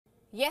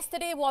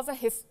Yesterday was a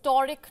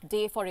historic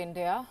day for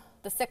India.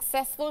 The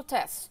successful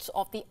test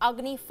of the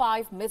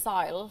Agni-V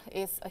missile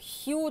is a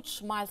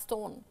huge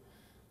milestone.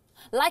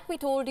 Like we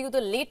told you,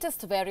 the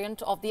latest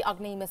variant of the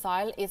Agni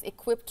missile is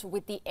equipped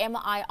with the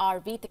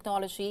MIRV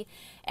technology.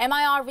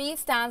 MIRV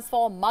stands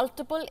for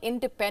Multiple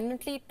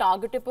Independently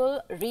Targetable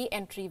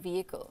Re-Entry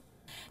Vehicle.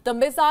 The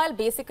missile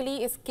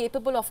basically is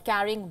capable of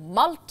carrying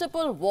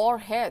multiple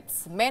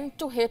warheads meant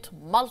to hit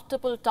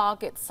multiple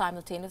targets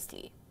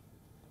simultaneously.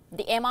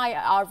 The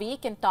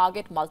MIRV can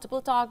target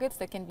multiple targets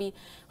that can be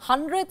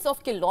hundreds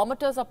of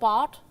kilometers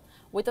apart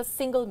with a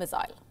single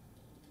missile.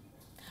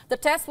 The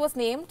test was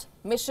named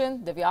Mission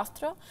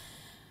Divyastra.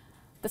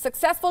 The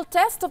successful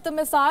test of the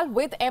missile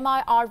with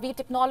MIRV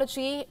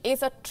technology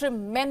is a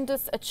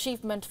tremendous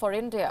achievement for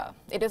India.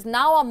 It is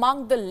now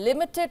among the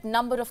limited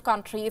number of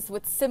countries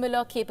with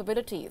similar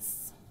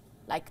capabilities,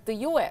 like the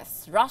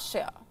US,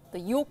 Russia,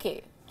 the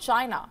UK,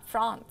 China,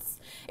 France.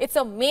 It's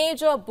a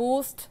major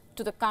boost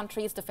to the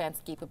country's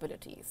defense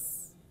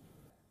capabilities.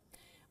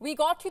 We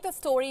got you the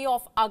story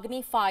of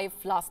Agni-V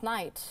last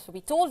night. We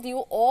told you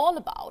all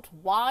about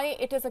why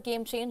it is a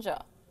game changer.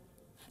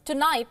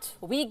 Tonight,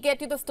 we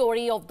get you the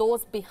story of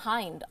those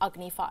behind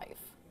Agni-V.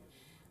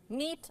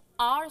 Meet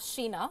R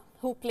Sheena,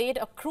 who played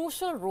a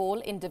crucial role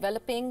in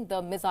developing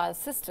the missile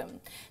system.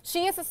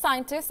 She is a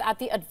scientist at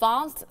the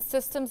Advanced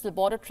Systems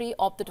Laboratory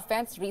of the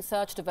Defense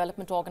Research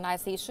Development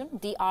Organization,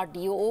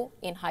 DRDO,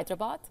 in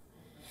Hyderabad.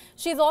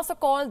 She is also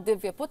called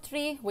Divya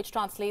Putri, which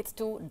translates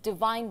to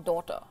Divine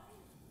Daughter.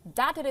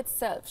 That in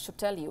itself should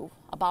tell you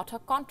about her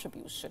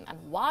contribution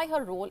and why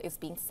her role is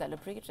being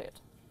celebrated.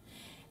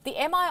 The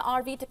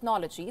MIRV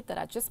technology that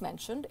I just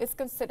mentioned is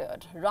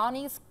considered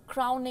Rani's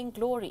crowning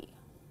glory.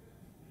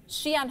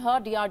 She and her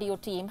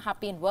DRDO team have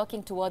been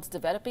working towards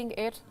developing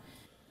it.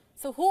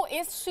 So who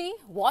is she?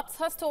 What's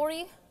her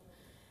story?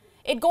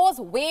 It goes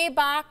way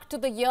back to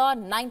the year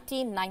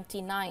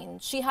 1999.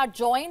 She had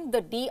joined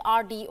the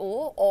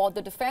DRDO, or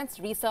the Defense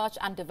Research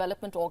and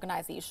Development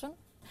Organization,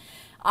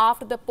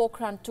 after the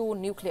Pokhran-2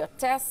 nuclear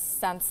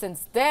tests, and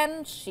since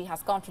then she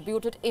has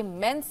contributed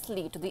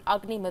immensely to the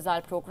Agni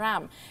missile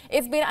program.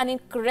 It's been an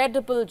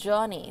incredible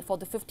journey for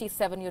the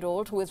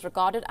 57-year-old who is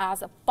regarded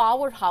as a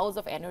powerhouse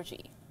of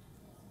energy.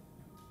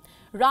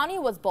 Rani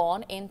was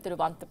born in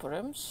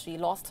Thiruvananthapuram. She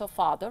lost her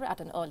father at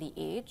an early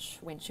age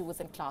when she was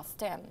in class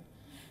 10.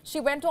 She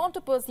went on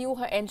to pursue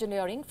her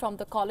engineering from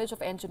the College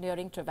of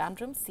Engineering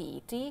Trivandrum,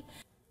 CET.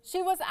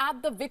 She was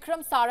at the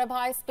Vikram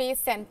Sarabhai Space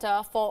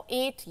Center for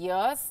 8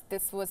 years.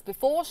 This was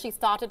before she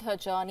started her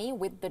journey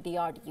with the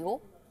DRDO.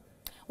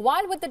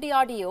 While with the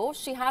DRDO,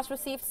 she has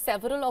received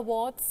several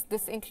awards.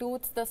 This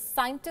includes the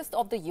Scientist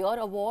of the Year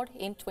Award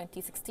in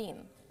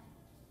 2016.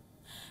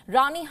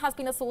 Rani has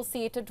been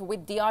associated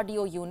with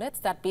DRDO units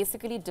that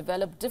basically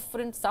develop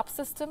different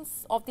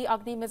subsystems of the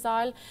Agni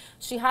missile.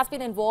 She has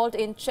been involved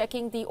in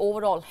checking the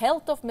overall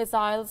health of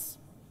missiles.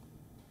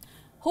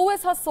 Who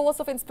is her source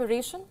of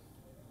inspiration?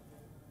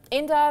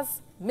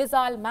 India's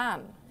missile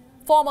man,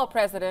 former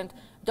President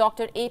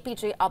Dr.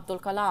 APJ Abdul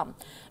Kalam.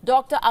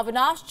 Dr.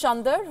 Avinash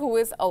Chandar, who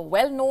is a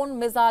well-known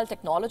missile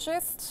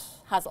technologist,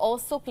 has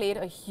also played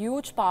a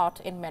huge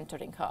part in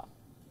mentoring her.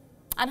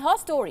 And her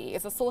story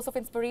is a source of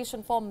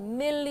inspiration for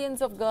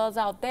millions of girls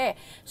out there.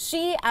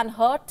 She and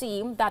her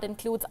team, that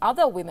includes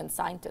other women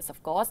scientists,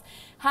 of course,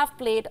 have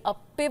played a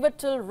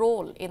pivotal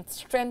role in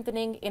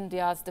strengthening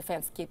India's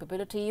defense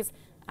capabilities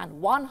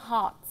and won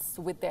hearts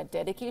with their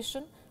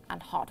dedication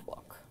and hard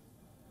work.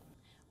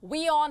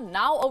 WION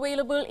now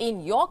available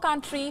in your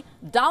country.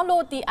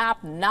 Download the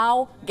app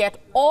now.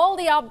 Get all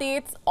the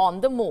updates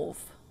on the move.